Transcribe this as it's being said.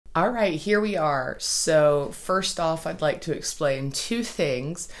All right, here we are. So first off, I'd like to explain two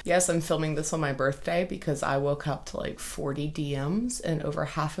things. Yes, I'm filming this on my birthday because I woke up to like 40 DMs and over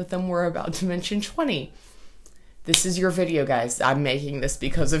half of them were about Dimension 20. This is your video, guys. I'm making this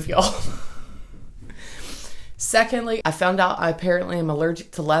because of y'all. Secondly, I found out I apparently am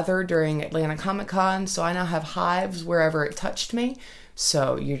allergic to leather during Atlanta Comic Con, so I now have hives wherever it touched me.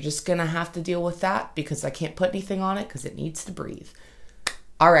 So you're just gonna have to deal with that because I can't put anything on it because it needs to breathe.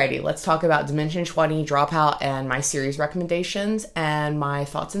 Alrighty, let's talk about Dimension 20, Dropout, and my series recommendations and my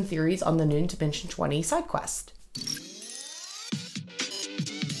thoughts and theories on the new Dimension 20 side quest.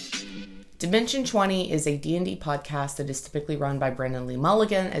 Dimension 20 is a D&D podcast that is typically run by Brendan Lee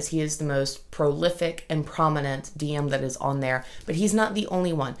Mulligan, as he is the most prolific and prominent DM that is on there, but he's not the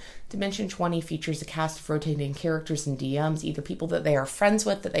only one. Dimension 20 features a cast of rotating characters and DMs, either people that they are friends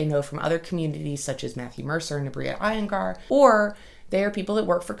with that they know from other communities such as Matthew Mercer and Abria Iyengar, or they are people that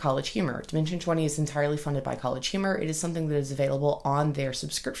work for College Humor. Dimension 20 is entirely funded by College Humor. It is something that is available on their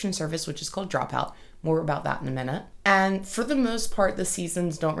subscription service, which is called Dropout. More about that in a minute. And for the most part, the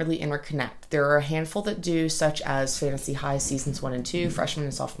seasons don't really interconnect. There are a handful that do, such as Fantasy High Seasons 1 and 2, freshman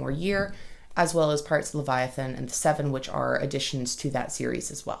and sophomore year, as well as parts of Leviathan and the Seven, which are additions to that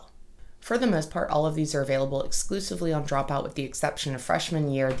series as well. For the most part, all of these are available exclusively on Dropout with the exception of Freshman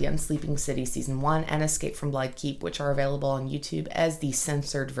Year, The Unsleeping City Season 1, and Escape from Bloodkeep, which are available on YouTube as the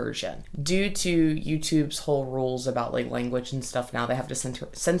censored version. Due to YouTube's whole rules about like language and stuff now, they have to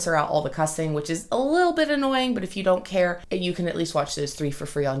censor out all the cussing, which is a little bit annoying, but if you don't care, you can at least watch those 3 for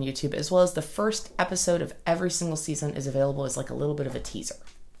free on YouTube, as well as the first episode of every single season is available as like a little bit of a teaser.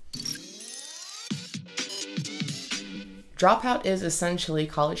 Dropout is essentially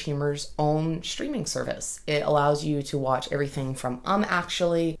College Humor's own streaming service. It allows you to watch everything from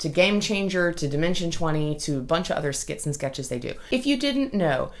Actually to Game Changer to Dimension 20 to a bunch of other skits and sketches they do. If you didn't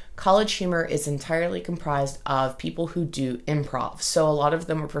know, College Humor is entirely comprised of people who do improv. So a lot of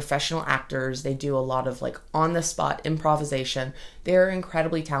them are professional actors. They do a lot of like on-the-spot improvisation. They're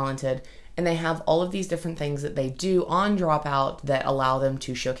incredibly talented. And they have all of these different things that they do on Dropout that allow them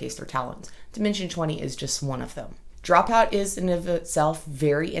to showcase their talents. Dimension 20 is just one of them. Dropout is in of itself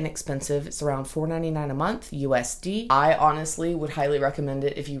very inexpensive. It's around $4.99 a month USD. I honestly would highly recommend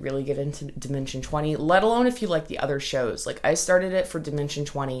it if you really get into Dimension 20, let alone if you like the other shows. Like I started it for Dimension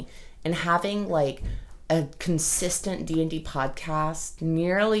 20 and having like a consistent D&D podcast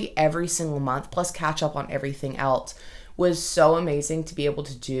nearly every single month, plus catch up on everything else, was so amazing to be able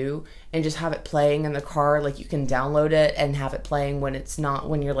to do and just have it playing in the car. Like you can download it and have it playing when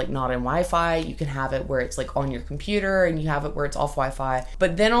you're like not in Wi-Fi. You can have it where it's like on your computer and you have it where it's off Wi-Fi.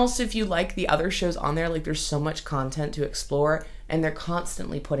 But then also if you like the other shows on there, like there's so much content to explore and they're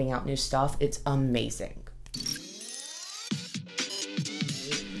constantly putting out new stuff. It's amazing.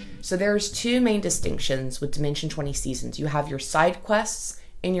 So there's 2 main distinctions with Dimension 20 seasons. You have your side quests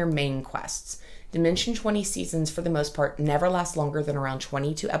and your main quests. Dimension 20 seasons, for the most part, never last longer than around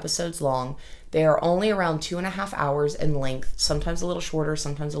 22 episodes long. They are only around 2.5 hours in length, sometimes a little shorter,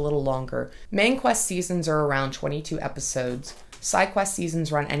 sometimes a little longer. Main quest seasons are around 22 episodes. Side quest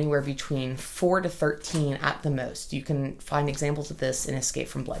seasons run anywhere between 4 to 13 at the most. You can find examples of this in Escape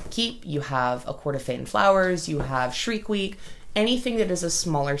from Bloodkeep. You have A Court of Fate and Flowers. You have Shriek Week. Anything that is a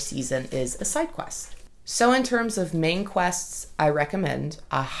smaller season is a side quest. So in terms of main quests, I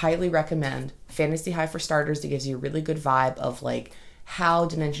highly recommend Fantasy High for starters. It gives you a really good vibe of like how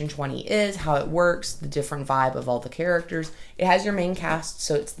Dimension 20 is, how it works, the different vibe of all the characters. It has your main cast,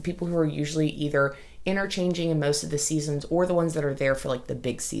 so it's the people who are usually either interchanging in most of the seasons or the ones that are there for like the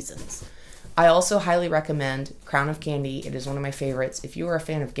big seasons. I also highly recommend Crown of Candy. It is one of my favorites. If you are a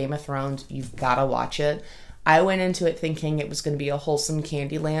fan of Game of Thrones, you've got to watch it. I went into it thinking it was going to be a wholesome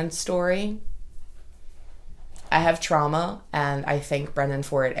Candyland story. I have trauma, and I thank Brendan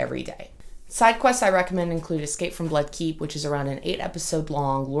for it every day. Side quests I recommend include Escape from Bloodkeep, which is around an 8-episode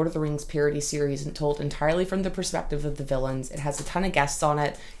long Lord of the Rings parody series and told entirely from the perspective of the villains. It has a ton of guests on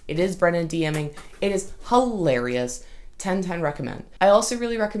it. It is Brendan DMing. It is hilarious. 10/10 recommend. I also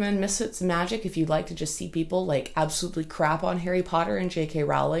really recommend Misfits and Magic if you'd like to just see people like absolutely crap on Harry Potter and J.K.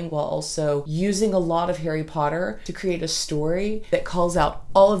 Rowling while also using a lot of Harry Potter to create a story that calls out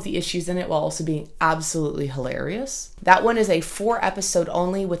all of the issues in it while also being absolutely hilarious. That one is a 4-episode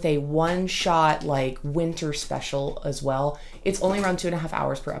only with a one-shot like winter special as well. It's only around 2.5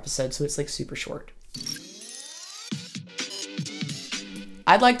 hours per episode, so it's like super short.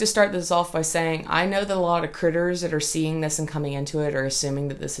 I'd like to start this off by saying I know that a lot of critters that are seeing this and coming into it are assuming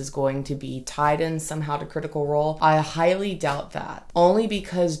that this is going to be tied in somehow to Critical Role. I highly doubt that, only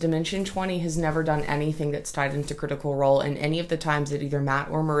because Dimension 20 has never done anything that's tied into Critical Role in any of the times that either Matt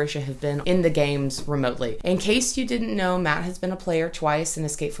or Marisha have been in the games remotely. In case you didn't know, Matt has been a player twice in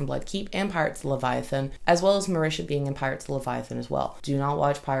Escape from Bloodkeep and Pirates of the Leviathan, as well as Marisha being in Pirates of the Leviathan as well. Do not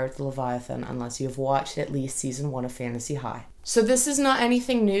watch Pirates of the Leviathan unless you have watched at least season 1 of Fantasy High. So this is not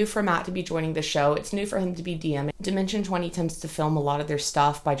anything new for Matt to be joining the show. It's new for him to be DMing. Dimension 20 tends to film a lot of their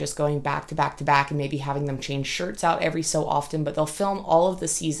stuff by just going back to back to back and maybe having them change shirts out every so often, but they'll film all of the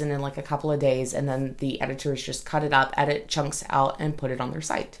season in like a couple of days, and then the editors just cut it up, edit chunks out, and put it on their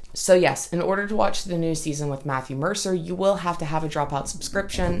site. So yes, in order to watch the new season with Matthew Mercer, you will have to have a Dropout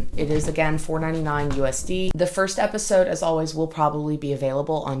subscription. It is again $4.99 USD. The first episode, as always, will probably be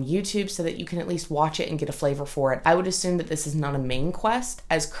available on YouTube so that you can at least watch it and get a flavor for it. I would assume that this is not a main quest,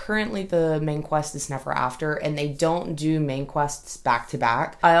 as currently the main quest is Never After, and they don't do main quests back to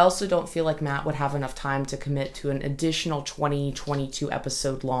back. I also don't feel like Matt would have enough time to commit to an additional 22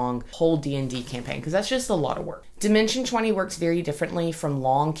 episode long whole D&D campaign, because that's just a lot of work. Dimension 20 works very differently from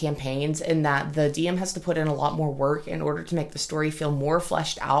long campaigns in that the DM has to put in a lot more work in order to make the story feel more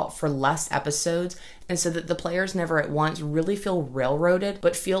fleshed out for less episodes, and so that the players never at once really feel railroaded,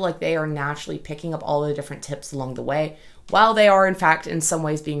 but feel like they are naturally picking up all the different tips along the way, while they are in fact in some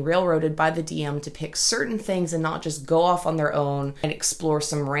ways being railroaded by the DM to pick certain things and not just go off on their own and explore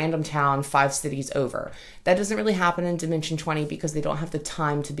some random town 5 cities over. That doesn't really happen in Dimension 20 because they don't have the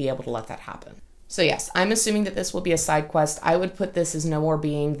time to be able to let that happen. So yes, I'm assuming that this will be a side quest. I would put this as no more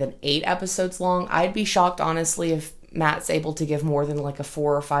being than 8 episodes long. I'd be shocked, honestly, if Matt's able to give more than like a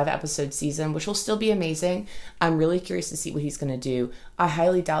 4 or 5 episode season, which will still be amazing. I'm really curious to see what he's going to do. I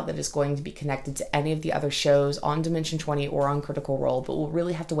highly doubt that it's going to be connected to any of the other shows on Dimension 20 or on Critical Role, but we'll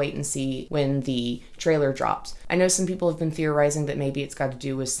really have to wait and see when the trailer drops. I know some people have been theorizing that maybe it's got to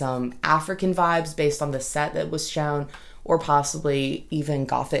do with some African vibes based on the set that was shown, or possibly even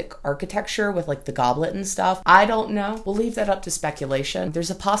Gothic architecture with like the goblet and stuff. I don't know. We'll leave that up to speculation. There's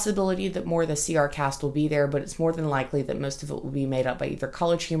a possibility that more of the CR cast will be there, but it's more than likely that most of it will be made up by either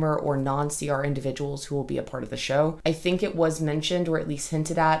College Humor or non-CR individuals who will be a part of the show. I think it was mentioned, or at least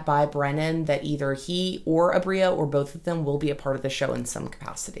hinted at by Brennan, that either he or Abria or both of them will be a part of the show in some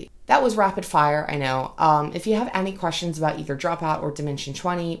capacity. That was rapid fire, I know. If you have any questions about either Dropout or Dimension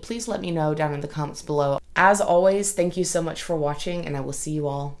 20, please let me know down in the comments below. As always, thank you so much for watching, and I will see you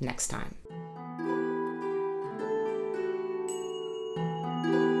all next time.